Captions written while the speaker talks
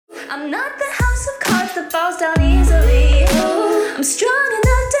I'm not the house of cards that falls down easily. I'm strong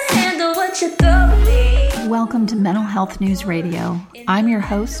enough to handle what you throw at me. Welcome to Mental Health News Radio. I'm your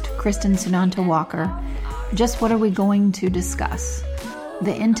host, Kristen Sunanta Walker. Just what are we going to discuss?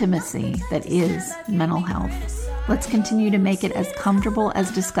 The intimacy that is mental health. Let's continue to make it as comfortable as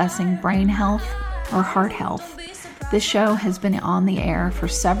discussing brain health or heart health. This show has been on the air for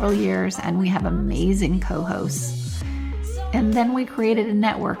several years, and we have amazing co-hosts. And then we created a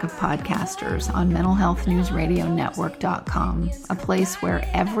network of podcasters on mentalhealthnewsradionetwork.com, a place where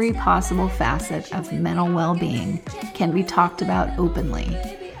every possible facet of mental well-being can be talked about openly.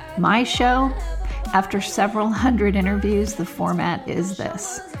 My show, after several hundred interviews, the format is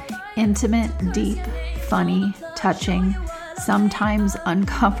this: intimate, deep, funny, touching, sometimes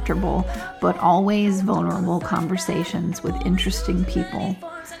uncomfortable, but always vulnerable conversations with interesting people.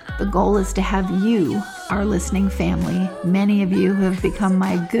 The goal is to have you, our listening family, many of you who have become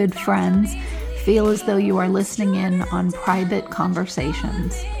my good friends, feel as though you are listening in on private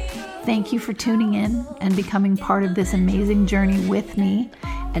conversations. Thank you for tuning in and becoming part of this amazing journey with me,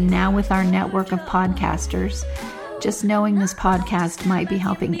 and now with our network of podcasters. Just knowing this podcast might be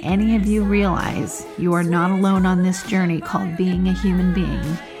helping any of you realize you are not alone on this journey called being a human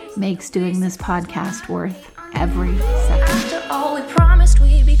being makes doing this podcast worth every second. After all we promised,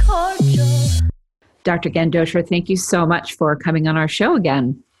 we'd be cordial. Dr. Gandotra, thank you so much for coming on our show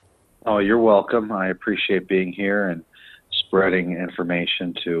again. Oh, you're welcome. I appreciate being here and spreading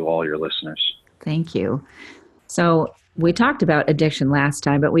information to all your listeners. Thank you. So we talked about addiction last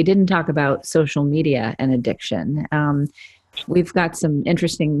time, but we didn't talk about social media and addiction. We've got some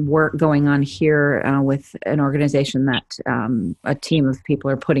interesting work going on here with an organization that a team of people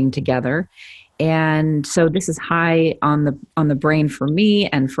are putting together. And so this is high on the brain for me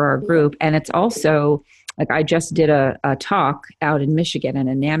and for our group. And it's also, like, I just did a talk out in Michigan at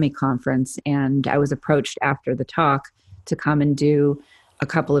a NAMI conference, and I was approached after the talk to come and do a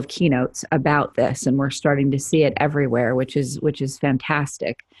couple of keynotes about this, and we're starting to see it everywhere, which is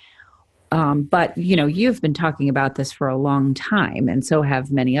fantastic. But you know, you've been talking about this for a long time, and so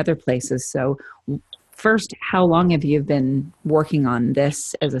have many other places. So first, how long have you been working on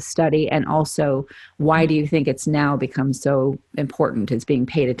this as a study, and also why do you think it's now become so important, it's being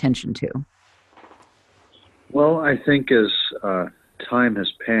paid attention to? Well, I think as time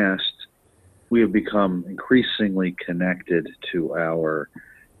has passed, we have become increasingly connected to our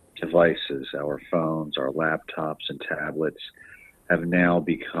devices. Our phones, our laptops and tablets have now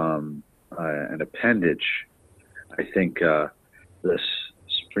become an appendage. I think the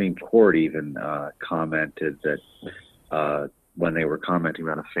Supreme Court even commented that when they were commenting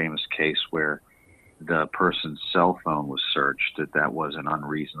about a famous case where the person's cell phone was searched, that was an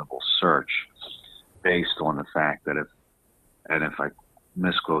unreasonable search based on the fact that if I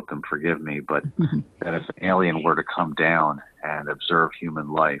misquote them, forgive me, but that if an alien were to come down and observe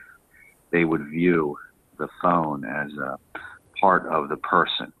human life, they would view the phone as a part of the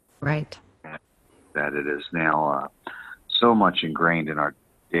person. Right. And that it is now so much ingrained in our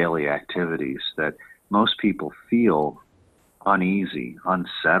daily activities that most people feel uneasy,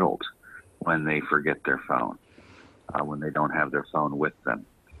 unsettled when they forget their phone, when they don't have their phone with them.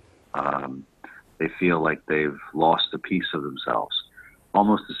 They feel like they've lost a piece of themselves.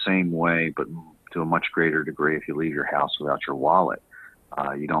 Almost the same way, but to a much greater degree, if you leave your house without your wallet,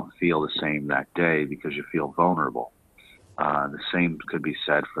 you don't feel the same that day because you feel vulnerable. The same could be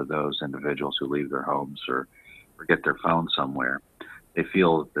said for those individuals who leave their homes or forget their phone somewhere. They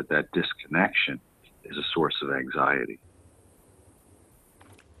feel that disconnection is a source of anxiety.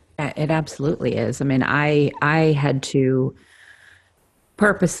 It absolutely is. I mean, I had to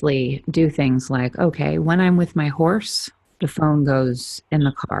purposely do things like, okay, when I'm with my horse, the phone goes in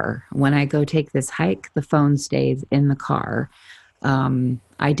the car. When I go take this hike, the phone stays in the car. I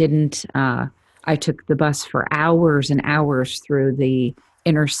took the bus for hours and hours through the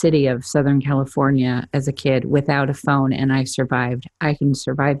inner city of Southern California as a kid without a phone, and I survived. I can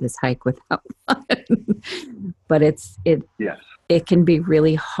survive this hike without one. But Yes. It can be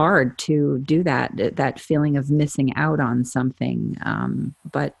really hard to do that feeling of missing out on something.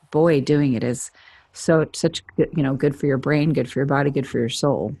 But boy, doing it is such good for your brain, good for your body, good for your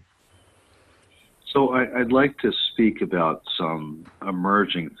soul. So I'd like to speak about some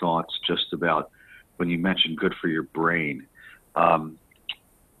emerging thoughts just about when you mentioned good for your brain.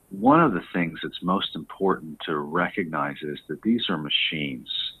 One of the things that's most important to recognize is that these are machines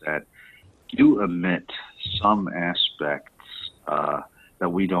that do emit some aspects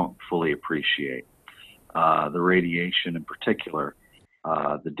that we don't fully appreciate. The radiation in particular,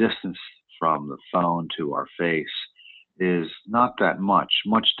 the distance from the phone to our face is not that much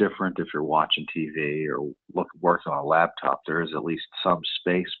different if you're watching TV or working on a laptop. There is at least some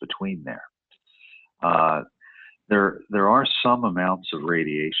space between there. Uh, there are some amounts of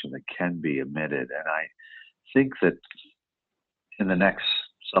radiation that can be emitted, and I think that in the next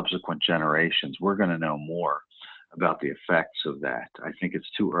subsequent generations, we're going to know more about the effects of that. I think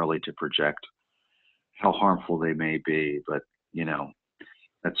it's too early to project how harmful they may be, but you know,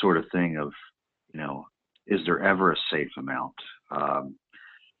 that sort of thing of, is there ever a safe amount?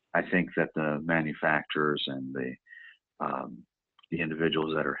 I think that the manufacturers and the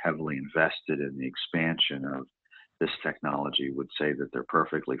individuals that are heavily invested in the expansion of this technology would say that they're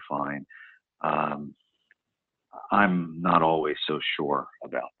perfectly fine. I'm not always so sure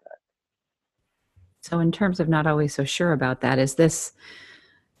about that. So in terms of not always so sure about that,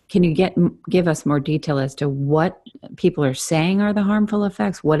 can you give us more detail as to what people are saying are the harmful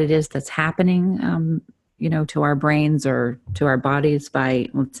effects, what it is that's happening, to our brains or to our bodies by,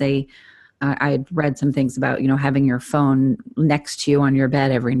 let's say, I had read some things about, having your phone next to you on your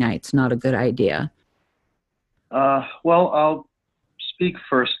bed every night. It's not a good idea. Well, I'll speak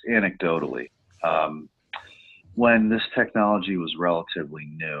first anecdotally. When this technology was relatively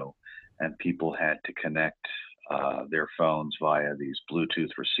new and people had to connect their phones via these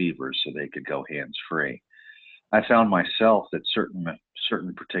Bluetooth receivers so they could go hands-free, I found myself that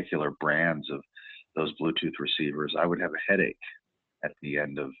certain particular brands of those Bluetooth receivers, I would have a headache at the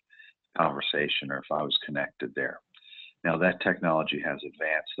end of conversation or if I was connected there. Now that technology has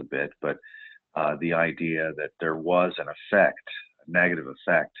advanced a bit, but the idea that there was an effect, a negative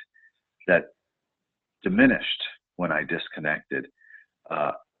effect, that diminished when I disconnected,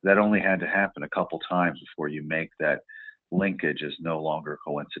 that only had to happen a couple times before you make that linkage as no longer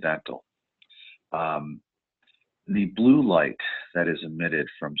coincidental. The blue light that is emitted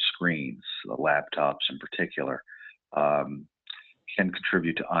from screens, the laptops in particular, can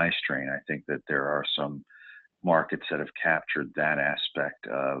contribute to eye strain. I think that there are some markets that have captured that aspect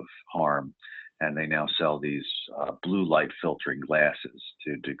of harm, and they now sell these blue light filtering glasses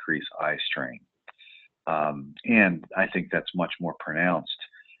to decrease eye strain. And I think that's much more pronounced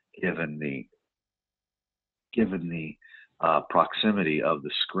given the proximity of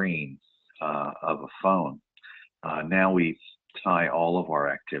the screen of a phone. Now we tie all of our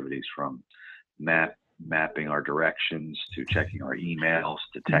activities from mapping our directions to checking our emails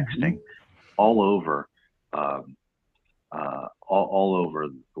to texting, all over all over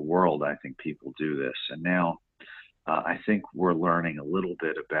the world. I think people do this, and now I think we're learning a little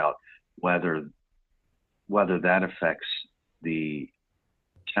bit about whether that affects the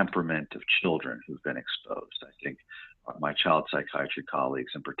temperament of children who've been exposed. I think my child psychiatry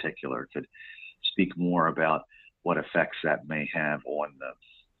colleagues in particular could speak more about what effects that may have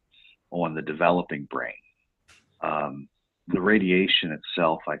on the developing brain. The radiation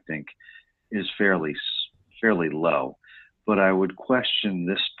itself, I think, is fairly low, but I would question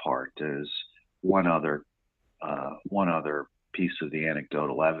this part as one other piece of the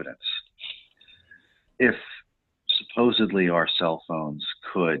anecdotal evidence. If supposedly our cell phones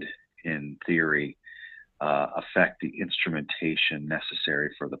could, in theory, affect the instrumentation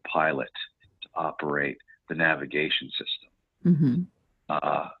necessary for the pilot to operate the navigation system,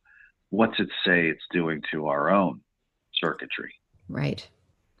 what's it say it's doing to our own circuitry? Right.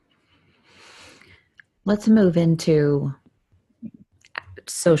 Let's move into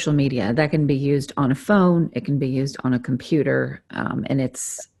social media. That can be used on a phone. It can be used on a computer. And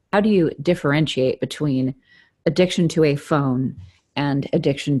how do you differentiate between addiction to a phone and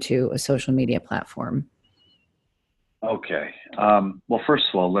addiction to a social media platform? Okay. Well, first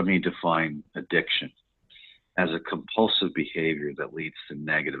of all, let me define addiction as a compulsive behavior that leads to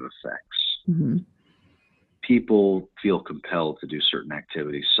negative effects. People feel compelled to do certain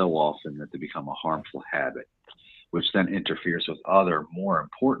activities so often that they become a harmful habit, which then interferes with other more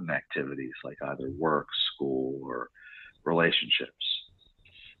important activities like either work, school, or relationships.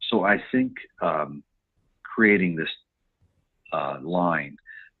 So I think creating this line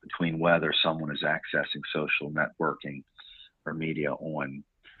between whether someone is accessing social networking or media on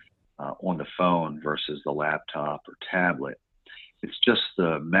the phone versus the laptop or tablet, it's just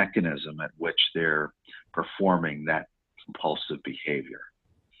the mechanism at which they're performing that compulsive behavior.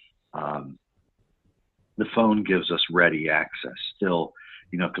 The phone gives us ready access. Still,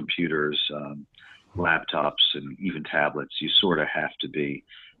 computers, laptops, and even tablets, you sort of have to be,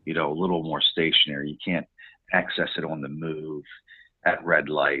 a little more stationary. You can't access it on the move, at red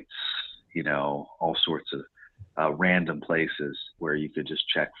lights, all sorts of random places where you could just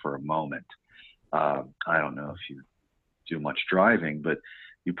check for a moment. I don't know if you do much driving, but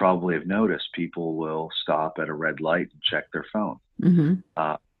you probably have noticed people will stop at a red light and check their phone.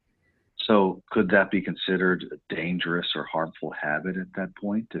 Mm-hmm. So could that be considered a dangerous or harmful habit at that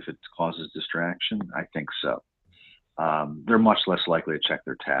point if it causes distraction? I think so. They're much less likely to check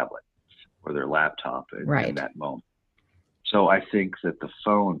their tablet or their laptop in that moment. So I think that the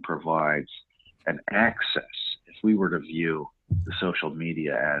phone provides an access. If we were to view the social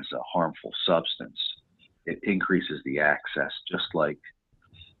media as a harmful substance, it increases the access, just like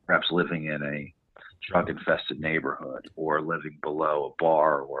perhaps living in a drug-infested neighborhood or living below a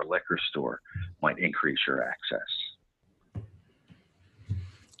bar or a liquor store might increase your access.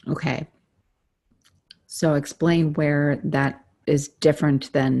 Okay. So explain where that is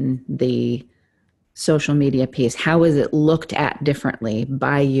different than the social media piece. How is it looked at differently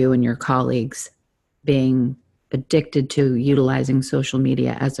by you and your colleagues being addicted to utilizing social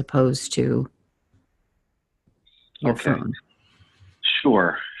media as opposed to your phone?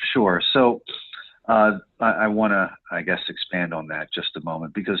 Sure. So I want to, I guess, expand on that just a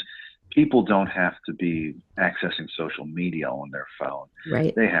moment, because people don't have to be accessing social media on their phone.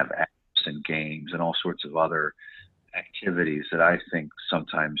 Right. They have apps and games and all sorts of other activities that I think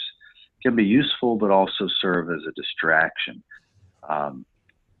sometimes can be useful, but also serve as a distraction.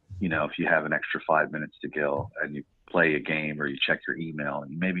 If you have an extra 5 minutes to kill and you play a game or you check your email,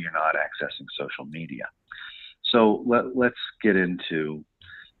 and maybe you're not accessing social media. So let's get into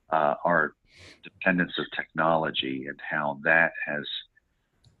our dependence of technology and how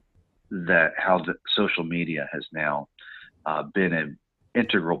how the social media has now been an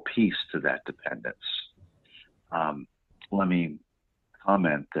integral piece to that dependence. Let me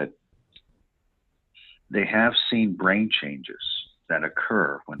comment that they have seen brain changes that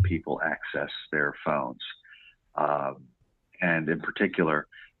occur when people access their phones. And in particular,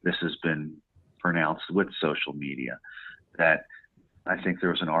 this has been pronounced with social media, that I think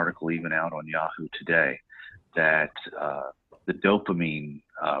there was an article even out on Yahoo today that the dopamine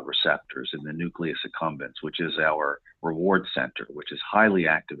receptors in the nucleus accumbens, which is our reward center, which is highly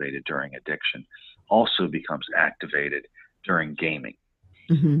activated during addiction, also becomes activated during gaming.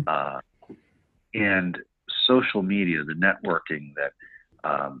 Mm-hmm. And social media, the networking that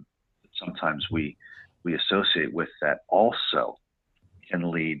sometimes we associate with that, also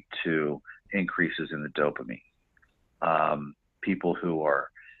can lead to increases in the dopamine. People who are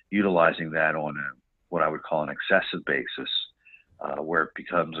utilizing that on what I would call an excessive basis, where it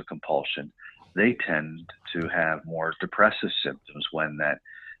becomes a compulsion, they tend to have more depressive symptoms when that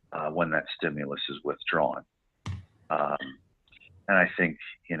stimulus is withdrawn. And I think,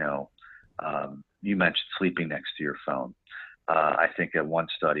 you mentioned sleeping next to your phone. I think one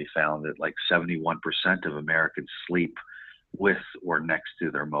study found that like 71% of Americans sleep with or next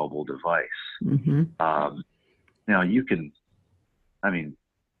to their mobile device. Mm-hmm. Now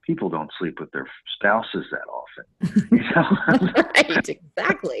people don't sleep with their spouses that often. Right,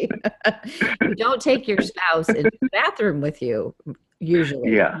 exactly. You don't take your spouse into the bathroom with you,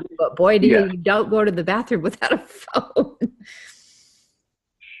 usually. Yeah. But boy, you don't go to the bathroom without a phone.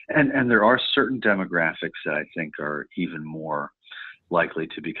 And there are certain demographics that I think are even more likely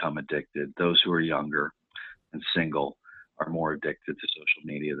to become addicted. Those who are younger and single are more addicted to social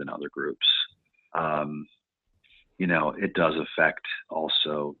media than other groups. It does affect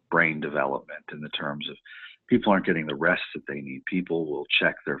also brain development in the terms of people aren't getting the rest that they need. People will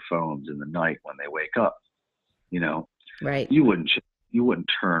check their phones in the night when they wake up. Right. You wouldn't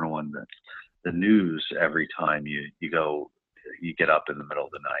turn on the news every time you get up in the middle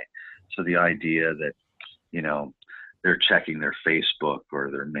of the night. So the idea that, they're checking their Facebook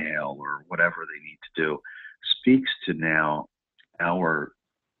or their mail or whatever they need to do speaks to now our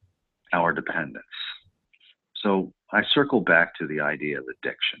dependence. So I circle back to the idea of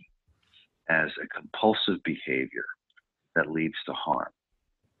addiction as a compulsive behavior that leads to harm.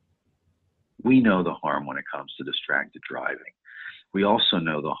 We know the harm when it comes to distracted driving. We also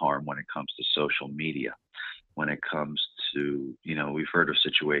know the harm when it comes to social media, when it comes to, we've heard of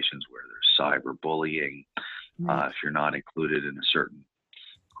situations where there's cyberbullying. If you're not included in a certain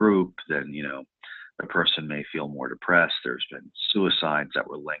group, then, the person may feel more depressed. There's been suicides that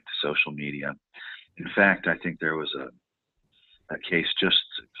were linked to social media. In fact, I think there was a case just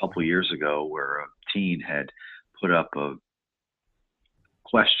a couple years ago where a teen had put up a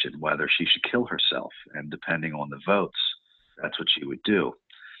question whether she should kill herself, and depending on the votes, that's what she would do.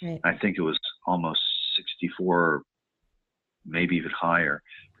 Right. I think it was almost 64, maybe even higher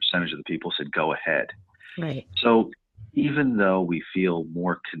percentage of the people said go ahead. Right. So even though we feel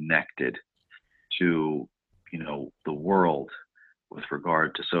more connected to, the world with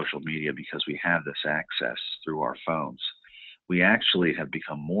regard to social media because we have this access through our phones, we actually have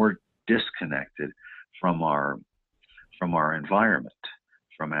become more disconnected from our environment,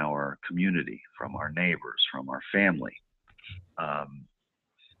 from our community, from our neighbors, from our family.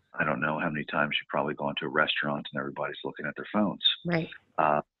 I don't know how many times you've probably gone to a restaurant and everybody's looking at their phones. Right.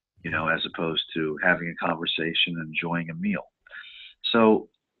 As opposed to having a conversation and enjoying a meal. So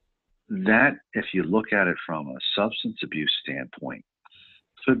that, if you look at it from a substance abuse standpoint,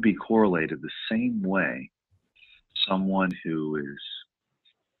 could be correlated the same way someone who is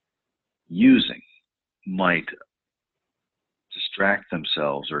using might distract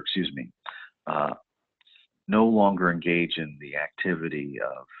themselves, or no longer engage in the activity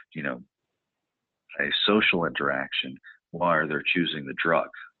of, a social interaction while they're choosing the drug.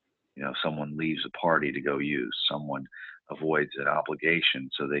 Someone leaves a party to go use, someone avoids an obligation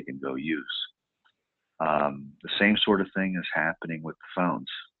so they can go use. The same sort of thing is happening with the phones.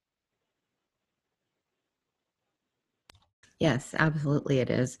 Yes, absolutely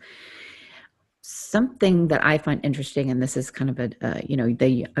it is. Something that I find interesting, and this is kind of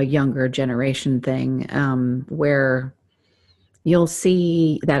a younger generation thing, where you'll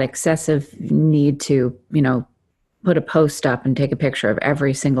see that excessive need to, put a post up and take a picture of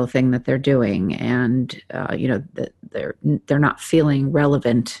every single thing that they're doing, and they're not feeling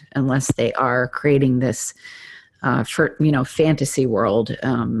relevant unless they are creating this fantasy world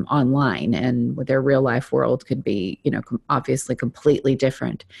online, and their real life world could be obviously completely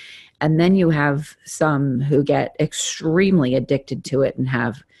different. And then you have some who get extremely addicted to it and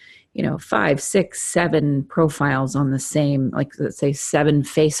have 5, 6, 7 profiles on the same, like let's say 7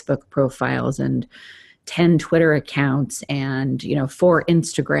 Facebook profiles and 10 Twitter accounts and 4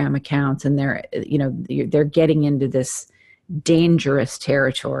 Instagram accounts, and they're getting into this dangerous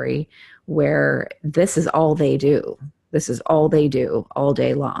territory where this is all they do. This is all they do all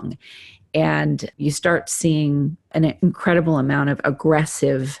day long. And you start seeing an incredible amount of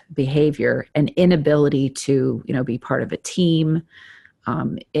aggressive behavior and inability to be part of a team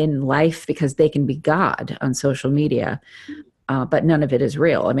in life, because they can be God on social media. But none of it is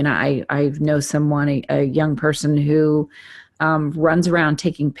real. I mean, I know someone, a young person who runs around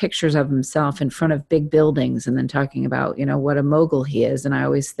taking pictures of himself in front of big buildings and then talking about, what a mogul he is. And I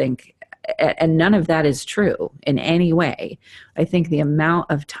always think, and none of that is true in any way. I think the amount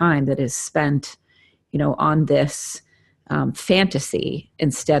of time that is spent, on this fantasy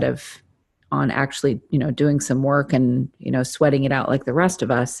instead of on actually, doing some work and, sweating it out like the rest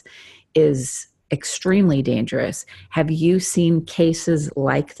of us is extremely dangerous. Have you seen cases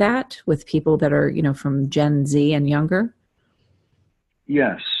like that with people that are, from Gen Z and younger?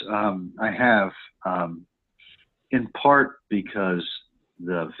 Yes, I have, in part because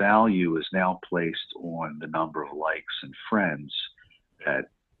the value is now placed on the number of likes and friends that,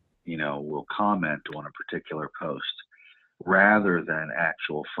 will comment on a particular post rather than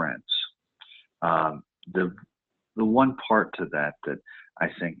actual friends. The one part to that I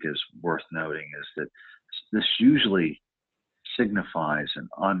think is worth noting is that this usually signifies an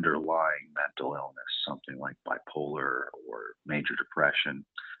underlying mental illness, something like bipolar or major depression,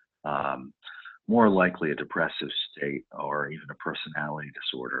 more likely a depressive state or even a personality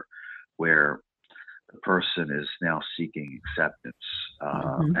disorder, where the person is now seeking acceptance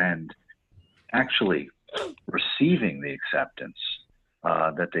and actually receiving the acceptance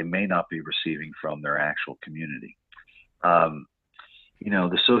that they may not be receiving from their actual community.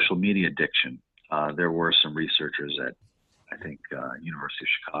 The social media addiction, there were some researchers at, I think, University of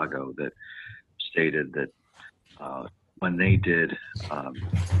Chicago that stated that when they did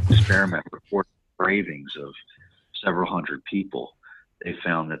experiment report cravings of several hundred people, they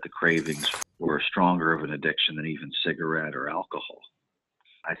found that the cravings were stronger of an addiction than even cigarette or alcohol.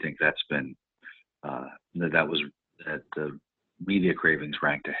 I think that's been, that the media cravings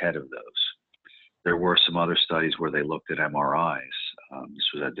ranked ahead of those. There were some other studies where they looked at MRIs. This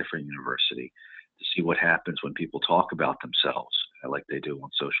was at a different university, to see what happens when people talk about themselves, like they do on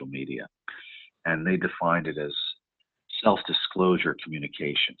social media. And they defined it as self-disclosure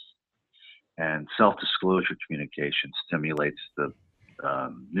communication. And self-disclosure communication stimulates the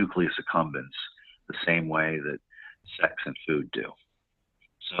nucleus accumbens the same way that sex and food do.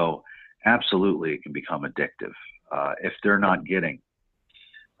 So absolutely it can become addictive. If they're not getting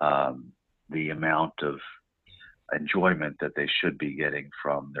the amount of enjoyment that they should be getting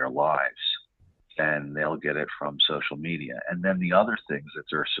from their lives, then they'll get it from social media. And then the other things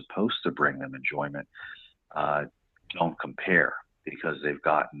that are supposed to bring them enjoyment don't compare, because they've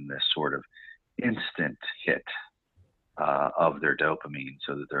gotten this sort of instant hit of their dopamine,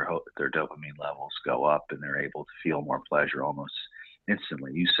 so that their dopamine levels go up and they're able to feel more pleasure almost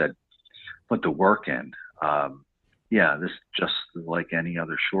instantly. You said put the work in. yeah, this just like any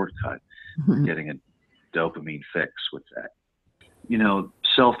other shortcut. You're getting a dopamine fix with that. You know,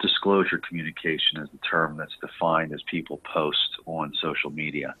 self-disclosure communication is the term that's defined as people post on social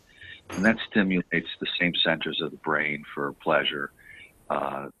media, and that stimulates the same centers of the brain for pleasure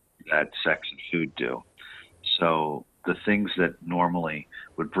uh, that sex and food do. So the things that normally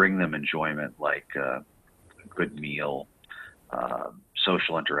would bring them enjoyment, like a good meal,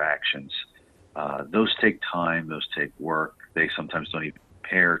 social interactions, those take time, those take work. They sometimes don't even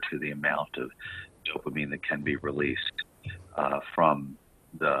compare to the amount of dopamine that can be released from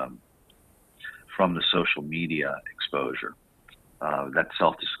the social media exposure. That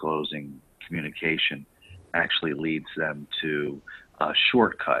self-disclosing communication actually leads them to a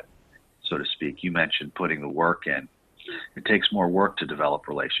shortcut, so to speak. You mentioned putting the work in. It takes more work to develop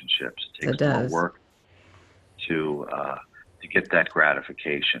relationships. It It takes more does. work to get that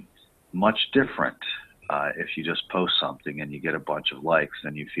gratification. Much different if you just post something and you get a bunch of likes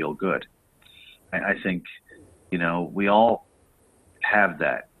and you feel good. I think, you know, we all have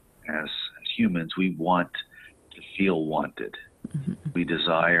that as humans. We want to feel wanted. We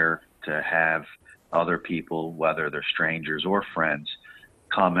desire to have other people, whether they're strangers or friends,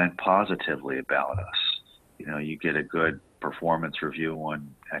 comment positively about us. You know, you get a good performance review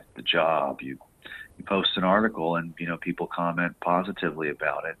on at the job. You post an article and, you know, people comment positively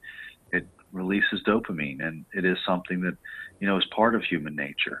about it. It releases dopamine, and it is something that, you know, is part of human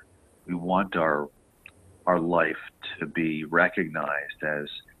nature. We want our life to be recognized as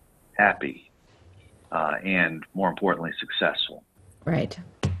happy and, more importantly, successful. Right.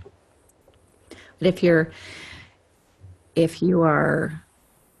 But if you are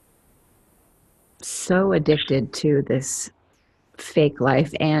so addicted to this fake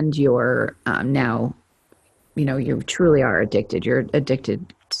life and you're now, you know, you truly are addicted. You're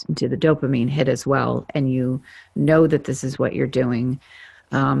addicted to the dopamine hit as well, and you know that this is what you're doing.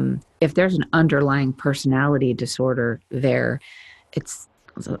 If there's an underlying personality disorder there, it's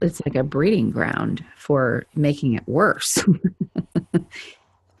it's like a breeding ground for making it worse.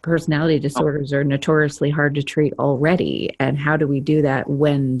 Personality Oh, disorders are notoriously hard to treat already. And how do we do that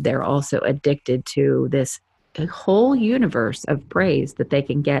when they're also addicted to this whole universe of praise that they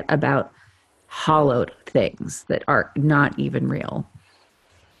can get about hollowed things that are not even real?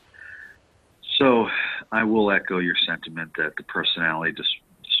 so I will echo your sentiment that the personality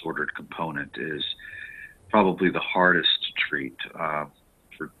disordered component is probably the hardest to treat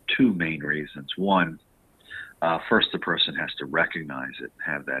for two main reasons. One, first, the person has to recognize it,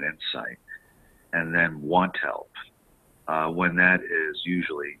 have that insight, and then want help. When that is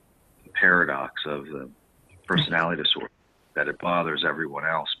usually the paradox of the personality disorder, that it bothers everyone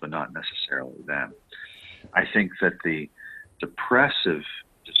else, but not necessarily them. I think that the depressive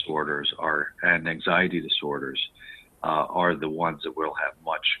disorders are and anxiety disorders are the ones that will have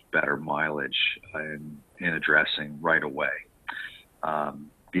much better mileage in addressing right away.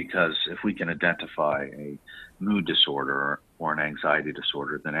 Because if we can identify a mood disorder or an anxiety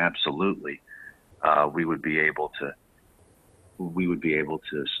disorder, then absolutely we would be able to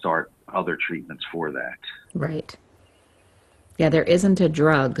start other treatments for that. Right. Yeah, there isn't a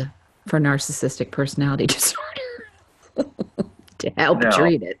drug for narcissistic personality disorder to help No,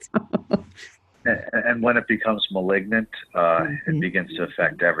 treat it. and when it becomes malignant, it Mhm. begins to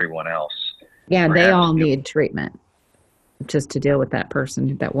affect everyone else. Yeah, they Perhaps all need treatment just to deal with that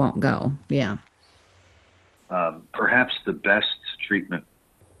person that won't go. Yeah. perhaps the best treatment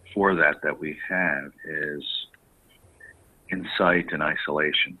for that we have is insight and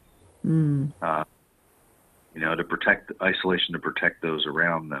isolation. Mm, Uh, you know, to protect isolation, to protect those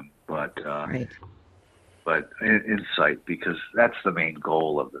around them, right. but insight, because that's the main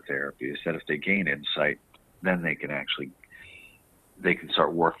goal of the therapy, is that if they gain insight, then they can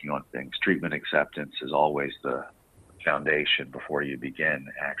start working on things. Treatment acceptance is always the foundation before you begin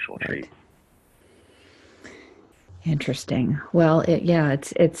actual Right. treatment. Interesting. Well,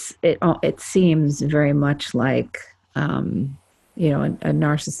 it seems very much like you know, a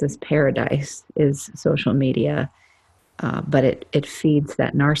narcissist paradise is social media, but it feeds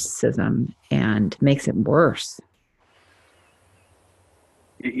that narcissism and makes it worse.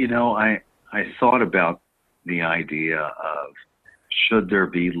 You know, I thought about the idea of, should there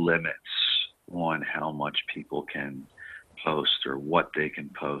be limits on how much people can post or what they can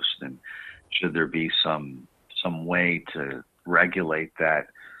post, and should there be some way to regulate that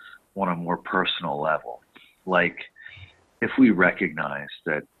on a more personal level? Like, if we recognize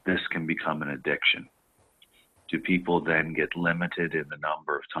that this can become an addiction, do people then get limited in the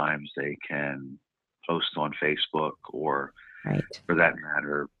number of times they can post on Facebook, or Right. for that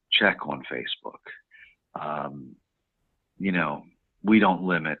matter, check on Facebook? Um, you know, we don't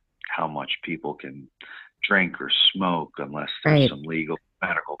limit how much people can drink or smoke unless there's Right. some legal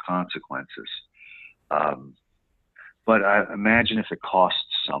medical consequences. But I imagine if it costs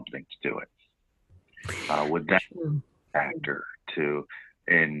something to do it, would that factor to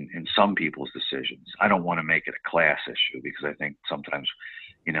in some people's decisions? I don't want to make it a class issue because I think sometimes,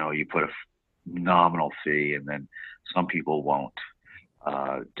 you know, you put a nominal fee and then some people won't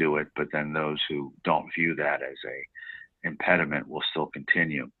do it, but then those who don't view that as a impediment will still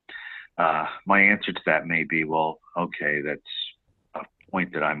continue. My answer to that may be, well, okay, that's a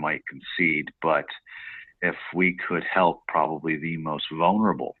point that I might concede, but if we could help probably the most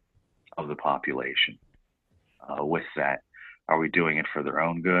vulnerable of the population with that, are we doing it for their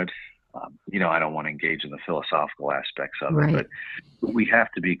own good? You know, I don't want to engage in the philosophical aspects of Right. it, but we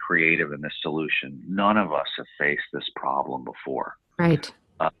have to be creative in this solution. None of us have faced this problem before. Right.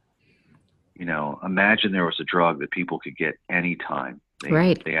 You know, imagine there was a drug that people could get anytime.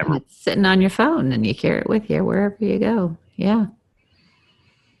 Right. They ever, And it's sitting on your phone and you carry it with you wherever you go. Yeah.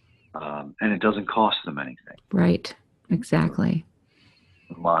 and it doesn't cost them anything, Right. Exactly.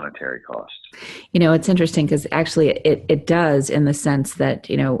 monetary cost. You know, it's interesting because actually it does, in the sense that,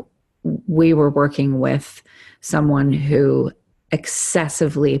 you know, we were working with someone who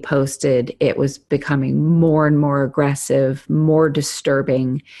excessively posted. It was becoming more and more aggressive, more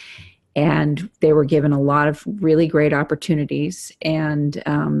disturbing, and they were given a lot of really great opportunities. And,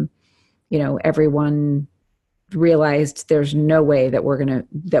 you know, everyone realized there's no way that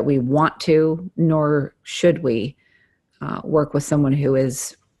that we want to, nor should we work with someone who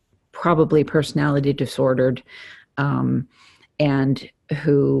is probably personality disordered, and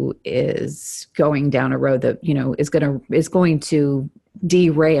who is going down a road that, you know, is going to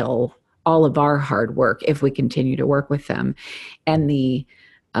derail all of our hard work if we continue to work with them. And the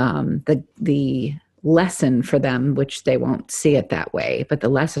lesson for them, which they won't see it that way, but the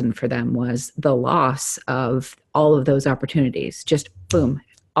lesson for them was the loss of all of those opportunities. Just boom,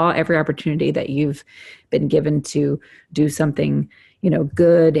 every opportunity that you've been given to do something, you know,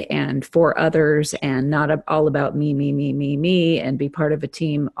 good and for others, and not all about me, and be part of a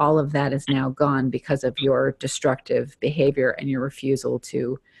team. All of that is now gone because of your destructive behavior and your refusal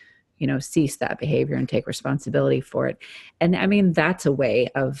to, you know, cease that behavior and take responsibility for it. And I mean, that's a way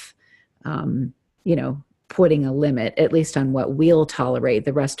of, you know, putting a limit, at least on what we'll tolerate.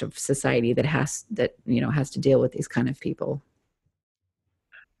 The rest of society that has to deal with these kind of people.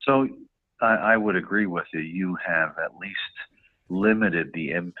 So I would agree with you. You have at least limited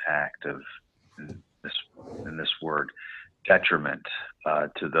the impact of this word detriment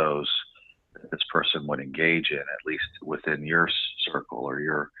to those that this person would engage in, at least within your circle or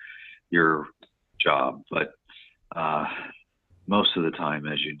your job. But most of the time,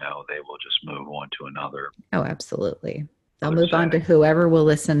 as you know, they will just move on to another. Oh, absolutely. They'll Other move on to setting. whoever will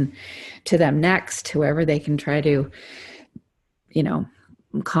listen to them next, whoever they can try to, you know,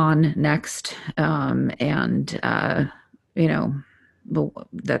 con next. You know,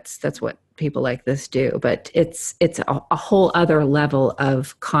 that's what people like this do. But it's a whole other level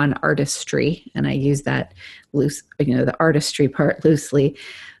of con artistry, and I use that loose, you know, the artistry part loosely,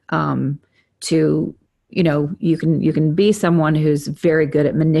 to, you know, you can be someone who's very good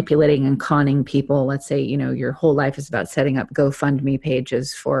at manipulating and conning people. Let's say, you know, your whole life is about setting up GoFundMe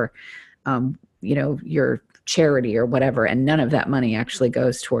pages for, you know, your charity or whatever, and none of that money actually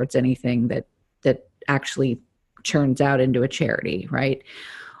goes towards anything that actually churns out into a charity, right?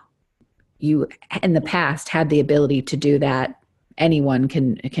 You, in the past, had the ability to do that. Anyone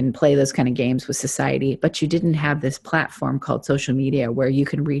can play those kind of games with society, but you didn't have this platform called social media where you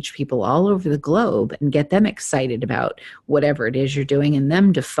can reach people all over the globe and get them excited about whatever it is you're doing, and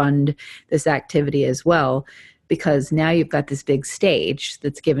them to fund this activity as well, because now you've got this big stage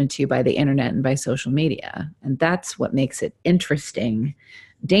that's given to you by the internet and by social media. And that's what makes it interesting,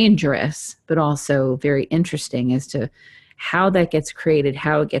 dangerous, but also very interesting as to how that gets created,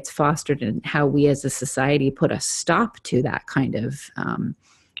 how it gets fostered, and how we as a society put a stop to that kind of,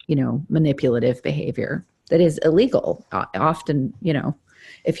 you know, manipulative behavior that is illegal. Often, you know,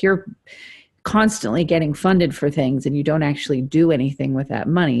 if you're constantly getting funded for things and you don't actually do anything with that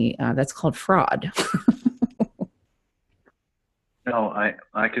money, that's called fraud. No,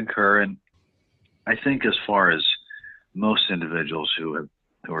 I concur, and I think as far as most individuals who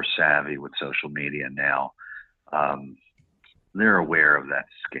are savvy with social media now, they're aware of that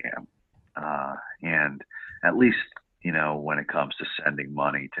scam, and at least, you know, when it comes to sending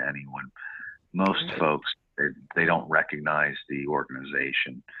money to anyone, most folks, they don't recognize the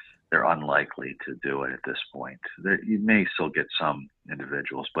organization. They're unlikely to do it at this point. You may still get some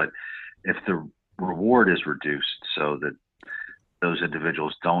individuals, but if the reward is reduced so that those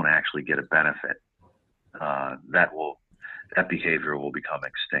individuals don't actually get a benefit, that behavior will become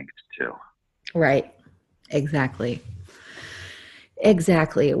extinct too. Right. Exactly.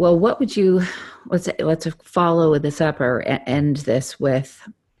 Exactly. Well, what would you, let's follow this up or end this with,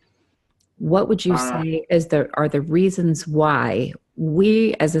 what would you say are the reasons why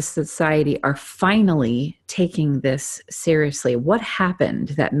we as a society are finally taking this seriously? What happened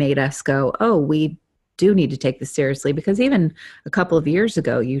that made us go, oh, we do need to take this seriously? Because even a couple of years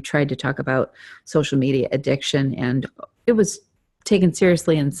ago, you tried to talk about social media addiction, and it was taken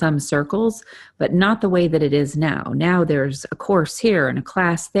seriously in some circles, but not the way that it is now. Now there's a course here and a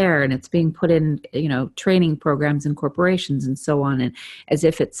class there, and it's being put in, training programs and corporations and so on, and as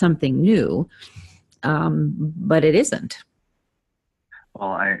if it's something new, but it isn't.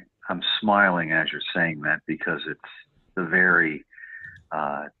 Well, I'm smiling as you're saying that, because it's the very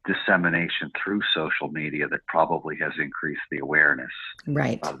dissemination through social media that probably has increased the awareness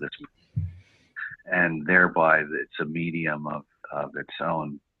right. of this, and thereby it's a medium of its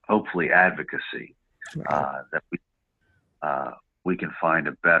own, hopefully, advocacy, right. that we can find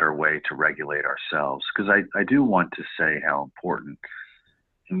a better way to regulate ourselves. Because I do want to say how important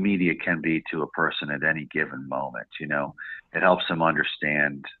media can be to a person at any given moment. It helps them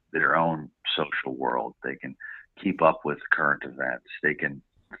understand their own social world. They can keep up with current events. They can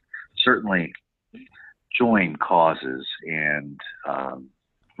certainly join causes and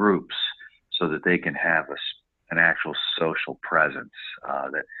groups so that they can have an actual social presence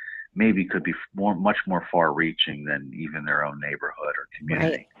that maybe could be much more far-reaching than even their own neighborhood or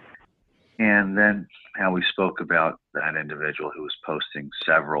community. Right. And then how we spoke about that individual who was posting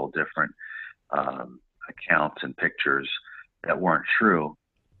several different accounts and pictures that weren't true.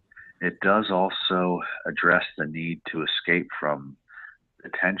 It does also address the need to escape from the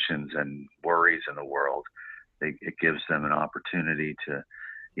tensions and worries in the world. It gives them an opportunity to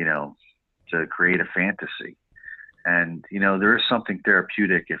create a fantasy. And, there is something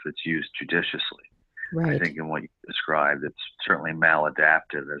therapeutic if it's used judiciously. Right. I think in what you described, it's certainly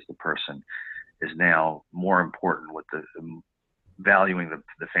maladaptive, as the person is now more important with valuing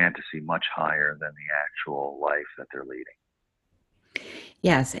the fantasy much higher than the actual life that they're leading.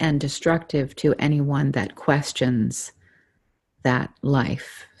 Yes, and destructive to anyone that questions that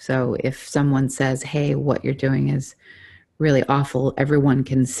life. So if someone says, hey, what you're doing is really awful, everyone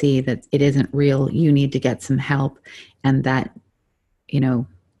can see that it isn't real, you need to get some help, and that,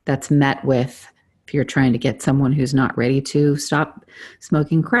 that's met with, if you're trying to get someone who's not ready to stop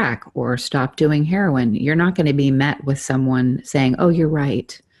smoking crack or stop doing heroin, you're not going to be met with someone saying, oh, you're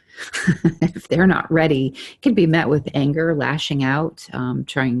right. If they're not ready, it can be met with anger, lashing out,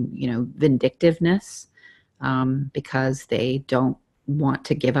 trying, vindictiveness, because they don't want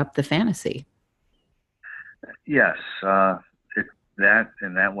to give up the fantasy. Yes,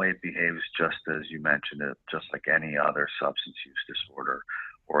 in that way it behaves just as you mentioned it, just like any other substance use disorder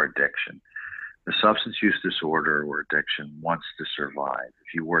or addiction. The substance use disorder or addiction wants to survive.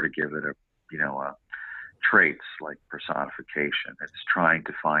 If you were to give it a traits like personification, it's trying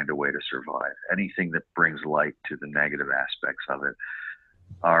to find a way to survive. Anything that brings light to the negative aspects of it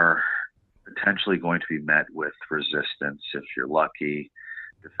are potentially going to be met with resistance if you're lucky,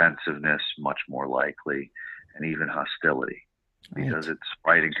 defensiveness much more likely, and even hostility, because it's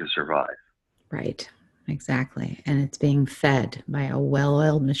fighting to survive. Right, exactly. And it's being fed by a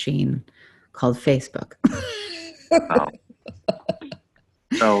well-oiled machine called Facebook.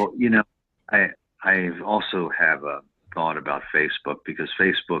 So, I also have a thought about Facebook, because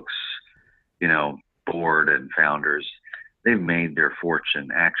Facebook's, board and founders, they've made their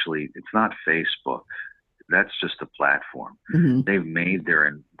fortune. Actually, it's not Facebook. That's just a platform. Mm-hmm. They've made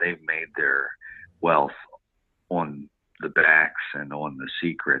their wealth on the backs and on the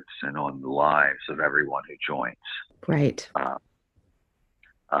secrets and on the lives of everyone who joins. Right.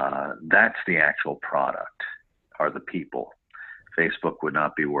 That's the actual product, are the people. Facebook would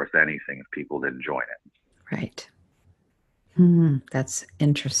not be worth anything if people didn't join it. Right. That's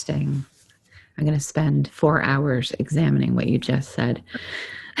interesting. I'm going to spend 4 hours examining what you just said.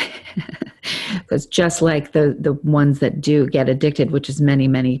 Because just like the ones that do get addicted, which is many,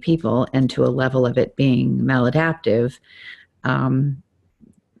 many people, and to a level of it being maladaptive,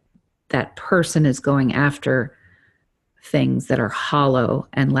 that person is going after things that are hollow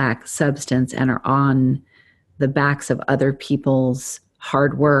and lack substance and are on the backs of other people's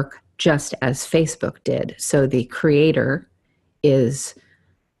hard work, just as Facebook did. So the creator is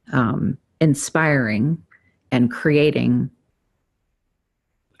inspiring and creating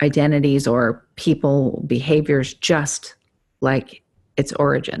identities or people behaviors just like its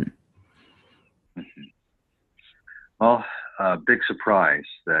origin. Well, a big surprise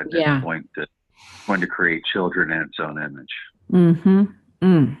that it's going to create children in its own image. Mm-hmm.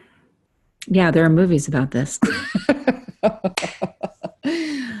 Mm. Yeah, there are movies about this.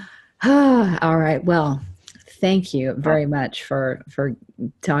 All right. Well, thank you very much for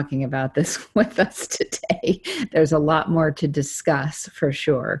talking about this with us today. There's a lot more to discuss for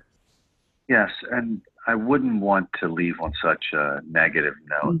sure. Yes, and I wouldn't want to leave on such a negative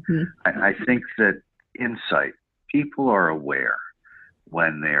note. Mm-hmm. I think that insight, people are aware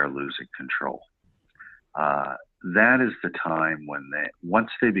when they are losing control. That is the time when once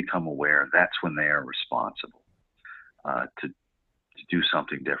they become aware, that's when they are responsible to do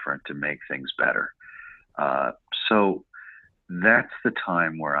something different, to make things better. So that's the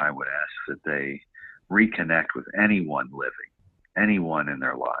time where I would ask that they reconnect with anyone living, anyone in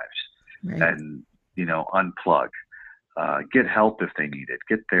their lives, Right. and unplug, get help if they need it,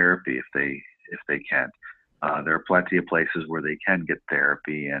 get therapy if they can. There are plenty of places where they can get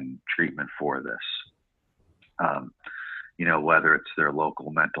therapy and treatment for this. Whether it's their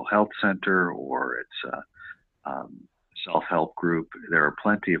local mental health center or it's a self-help group, there are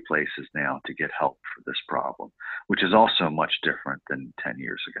plenty of places now to get help for this problem, which is also much different than 10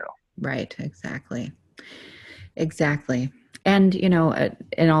 years ago. Right. Exactly. And, in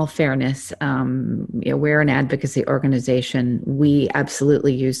all fairness, we're an advocacy organization. We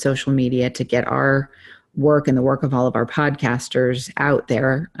absolutely use social media to get our work and the work of all of our podcasters out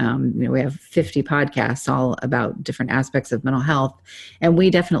there. We have 50 podcasts all about different aspects of mental health, and we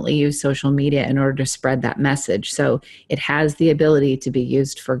definitely use social media in order to spread that message. So it has the ability to be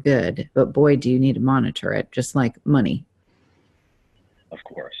used for good, but boy, do you need to monitor it, just like money. Of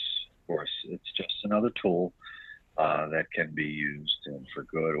course. It's just another tool that can be used for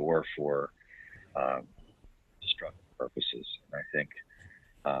good or for destructive purposes. And I think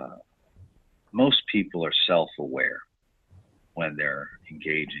most people are self-aware when they're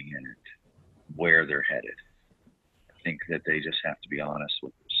engaging in it, where they're headed. I think that they just have to be honest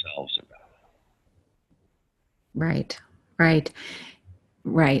with themselves about it.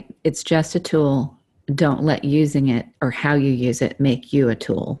 Right. It's just a tool. Don't let using it or how you use it make you a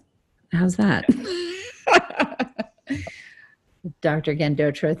tool. How's that? Dr.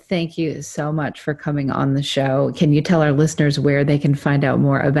 Gandotra, thank you so much for coming on the show. Can you tell our listeners where they can find out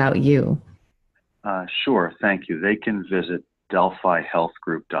more about you? Sure, thank you. They can visit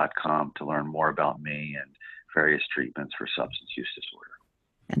DelphiHealthGroup.com to learn more about me and various treatments for substance use disorder.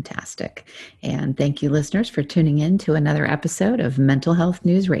 Fantastic. And thank you, listeners, for tuning in to another episode of Mental Health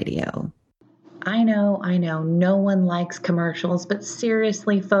News Radio. I know, no one likes commercials, but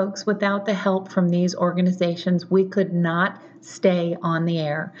seriously, folks, without the help from these organizations, we could not stay on the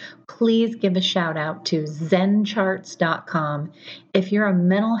air. Please give a shout out to zencharts.com. If you're a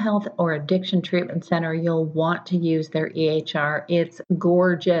mental health or addiction treatment center, you'll want to use their EHR. It's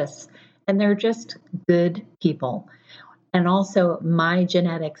gorgeous, and they're just good people. And also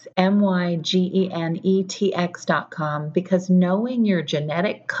MyGenetics, MyGenetx.com, because knowing your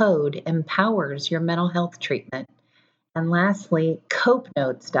genetic code empowers your mental health treatment. And lastly,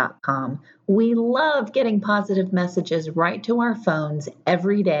 CopeNotes.com. We love getting positive messages right to our phones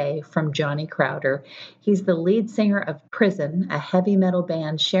every day from Johnny Crowder. He's the lead singer of Prison, a heavy metal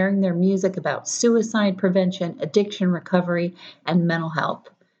band sharing their music about suicide prevention, addiction recovery, and mental health.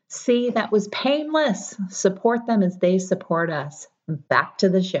 See, that was painless. Support them as they support us. Back to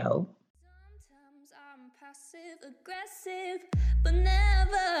the show. Sometimes I'm passive aggressive, but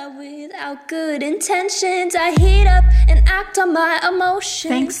never without good intentions. I heat up and act on my emotions.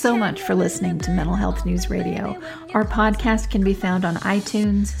 Thanks so much for listening to Mental Health News Radio. Our podcast can be found on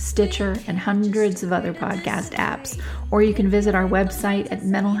iTunes, Stitcher, and hundreds of other podcast apps, or you can visit our website at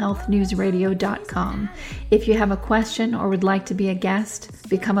mentalhealthnewsradio.com. If you have a question or would like to be a guest,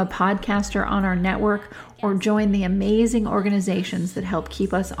 become a podcaster on our network, or join the amazing organizations that help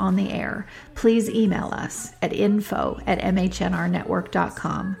keep us on the air, please email us at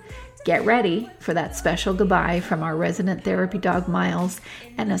info@mhnrnetwork.com. Get ready for that special goodbye from our resident therapy dog, Miles,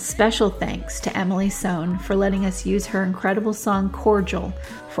 and a special thanks to Emily Sohn for letting us use her incredible song, Cordial,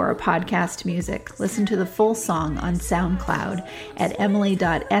 for our podcast music. Listen to the full song on SoundCloud at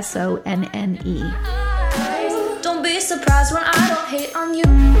emily.sonne. Don't be surprised when I don't hate on you.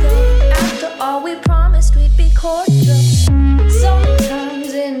 After all, we promised we'd be cordial.